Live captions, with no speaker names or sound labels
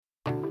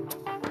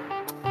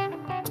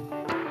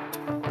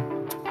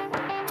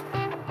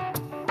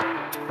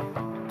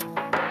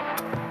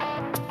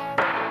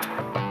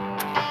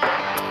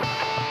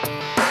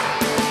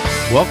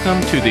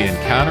Welcome to the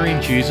Encountering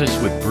Jesus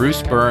with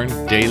Bruce Byrne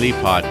Daily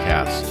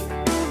Podcast.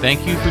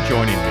 Thank you for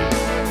joining me.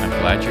 I'm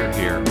glad you're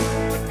here.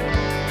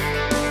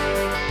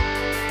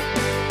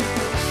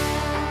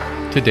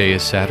 Today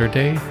is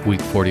Saturday, week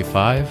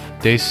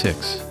 45, day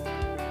 6.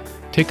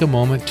 Take a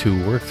moment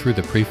to work through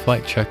the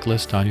pre-flight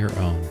checklist on your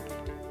own.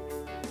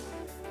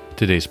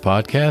 Today's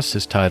podcast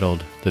is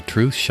titled, The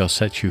Truth Shall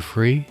Set You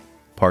Free,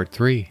 Part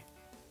 3.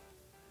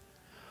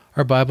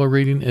 Our Bible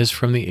reading is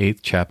from the 8th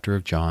chapter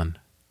of John.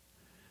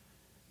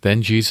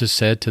 Then Jesus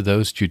said to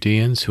those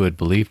Judeans who had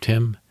believed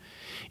him,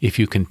 "If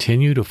you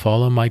continue to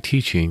follow my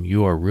teaching,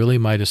 you are really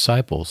my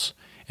disciples,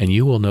 and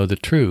you will know the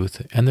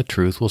truth, and the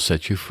truth will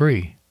set you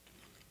free."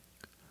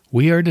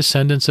 "We are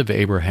descendants of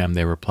Abraham,"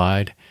 they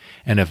replied,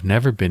 "and have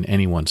never been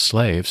anyone's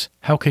slaves.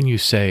 How can you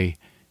say,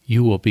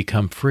 'You will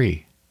become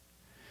free'?"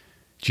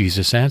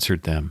 Jesus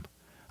answered them,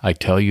 "I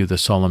tell you the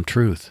solemn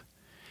truth.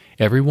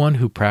 Everyone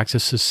who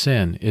practices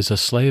sin is a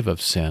slave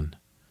of sin.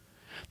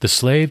 The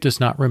slave does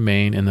not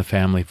remain in the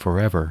family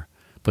forever,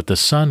 but the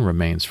son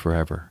remains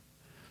forever.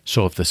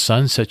 So if the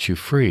son sets you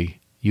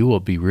free, you will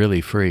be really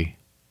free."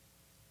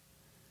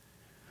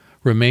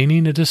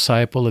 Remaining a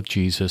disciple of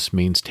Jesus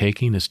means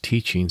taking his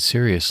teaching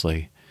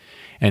seriously,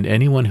 and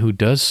anyone who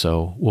does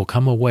so will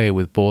come away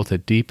with both a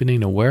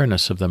deepening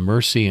awareness of the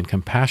mercy and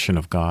compassion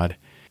of God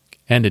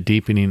and a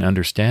deepening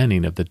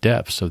understanding of the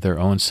depths of their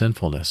own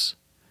sinfulness.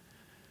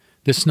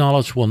 This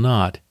knowledge will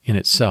not, in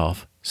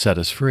itself, set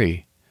us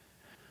free,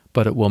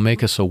 but it will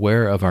make us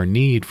aware of our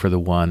need for the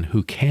one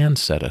who can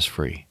set us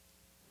free.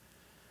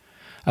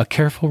 A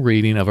careful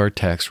reading of our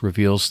text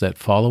reveals that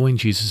following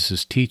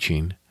Jesus'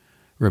 teaching,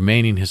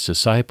 remaining his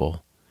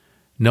disciple,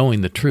 knowing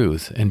the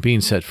truth, and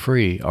being set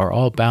free are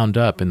all bound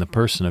up in the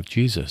person of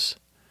Jesus.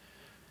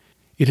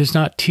 It is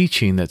not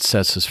teaching that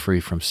sets us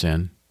free from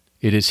sin.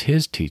 It is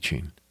his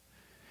teaching.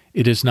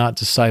 It is not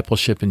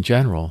discipleship in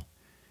general.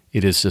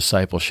 It is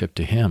discipleship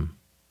to him.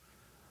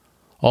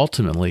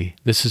 Ultimately,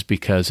 this is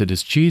because it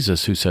is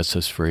Jesus who sets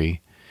us free,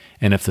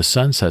 and if the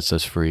Son sets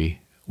us free,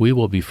 we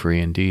will be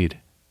free indeed.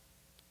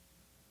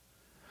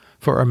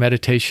 For our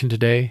meditation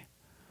today,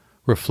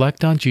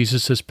 reflect on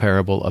Jesus'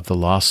 parable of the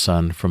lost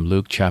son from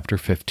Luke chapter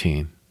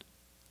 15.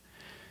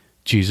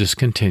 Jesus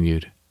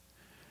continued,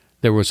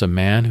 "There was a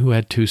man who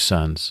had 2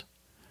 sons.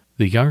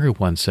 The younger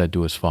one said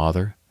to his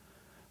father,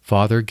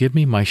 'Father, give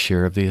me my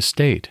share of the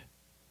estate.'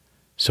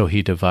 So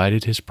he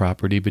divided his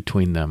property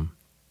between them.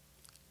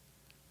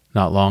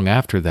 Not long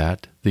after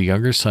that, the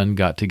younger son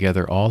got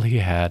together all he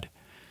had,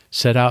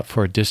 set out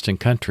for a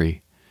distant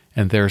country,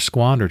 and there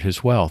squandered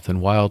his wealth in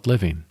wild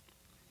living.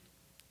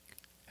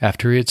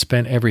 After he had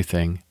spent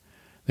everything,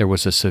 there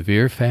was a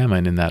severe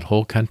famine in that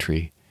whole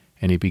country,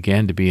 and he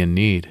began to be in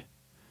need.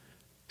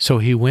 So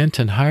he went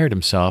and hired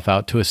himself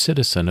out to a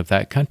citizen of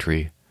that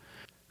country,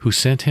 who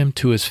sent him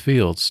to his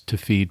fields to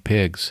feed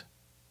pigs.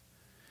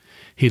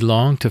 He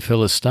longed to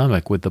fill his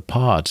stomach with the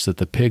pods that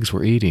the pigs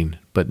were eating,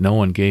 but no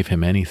one gave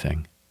him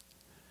anything.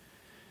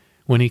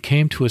 When he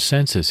came to his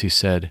senses, he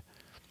said,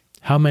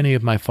 'How many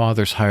of my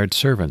father's hired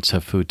servants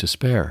have food to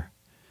spare?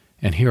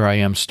 And here I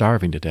am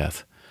starving to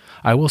death.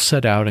 I will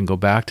set out and go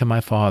back to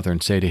my father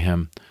and say to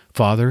him,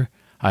 Father,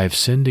 I have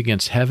sinned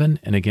against heaven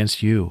and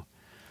against you.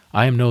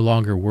 I am no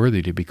longer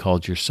worthy to be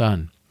called your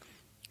son.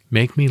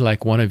 Make me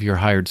like one of your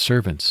hired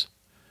servants.'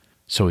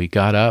 So he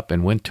got up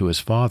and went to his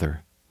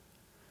father.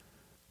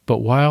 But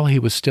while he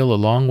was still a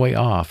long way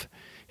off,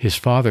 his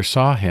father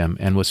saw him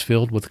and was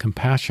filled with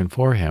compassion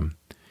for him.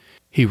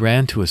 He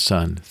ran to his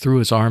son, threw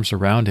his arms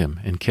around him,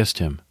 and kissed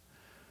him.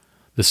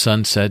 The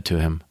son said to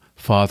him,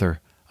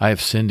 'Father, I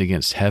have sinned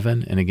against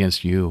heaven and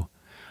against you.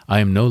 I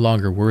am no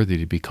longer worthy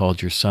to be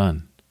called your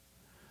son.'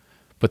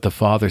 But the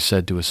father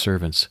said to his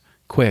servants,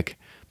 'Quick,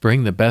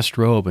 bring the best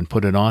robe and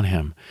put it on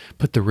him.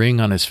 Put the ring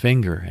on his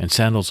finger and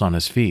sandals on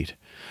his feet.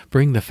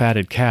 Bring the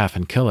fatted calf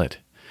and kill it.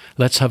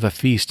 Let's have a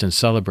feast and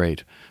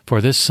celebrate,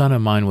 for this son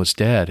of mine was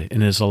dead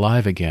and is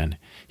alive again.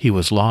 He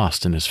was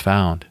lost and is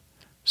found.'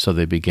 So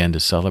they began to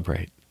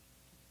celebrate."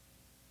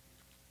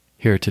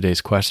 Here are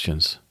today's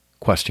questions.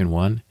 Question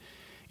 1.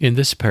 In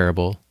this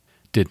parable,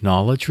 did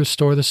knowledge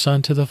restore the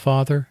son to the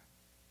father?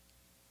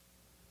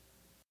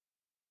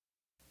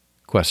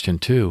 Question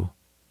 2.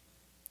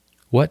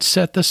 What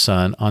set the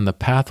son on the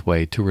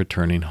pathway to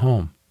returning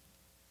home?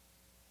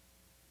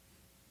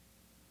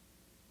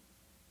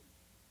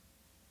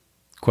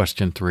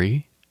 Question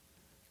 3.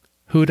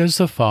 Who does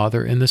the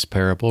father in this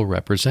parable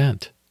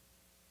represent?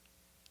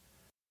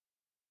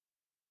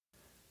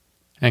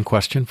 And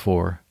question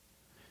 4.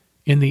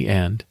 In the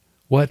end,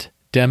 what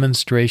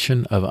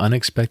demonstration of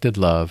unexpected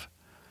love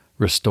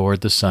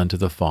restored the son to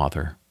the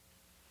father?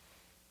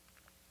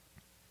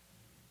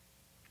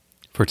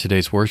 For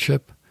today's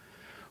worship,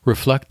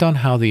 reflect on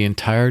how the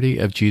entirety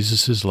of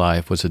Jesus'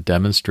 life was a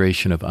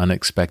demonstration of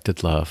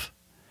unexpected love,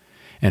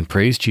 and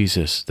praise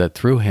Jesus that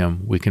through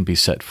him we can be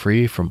set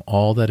free from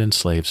all that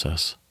enslaves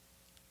us.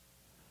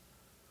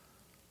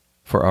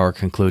 For our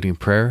concluding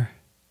prayer,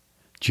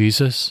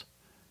 Jesus,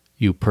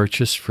 you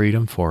purchased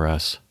freedom for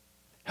us.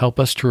 Help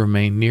us to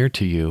remain near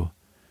to you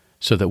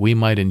so that we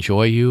might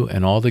enjoy you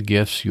and all the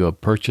gifts you have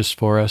purchased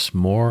for us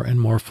more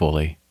and more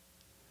fully.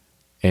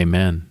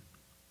 Amen.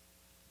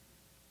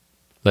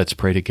 Let's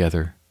pray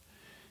together.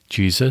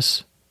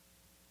 Jesus,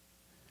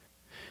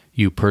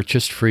 you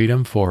purchased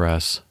freedom for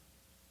us.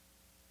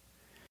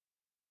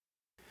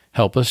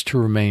 Help us to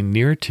remain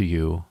near to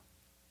you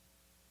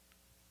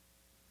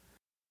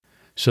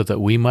so that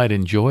we might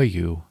enjoy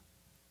you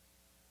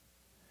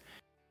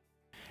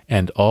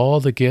and all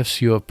the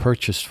gifts you have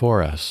purchased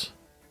for us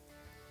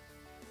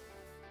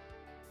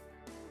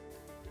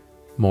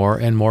more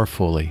and more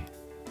fully.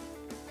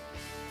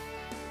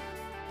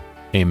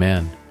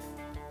 Amen.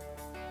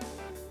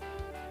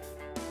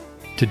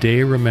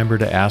 Today, remember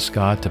to ask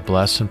God to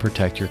bless and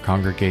protect your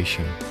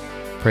congregation.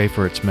 Pray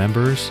for its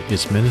members,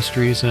 its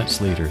ministries, and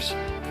its leaders.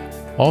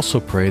 Also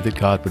pray that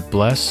God would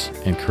bless,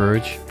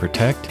 encourage,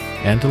 protect,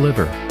 and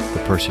deliver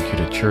the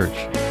persecuted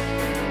church.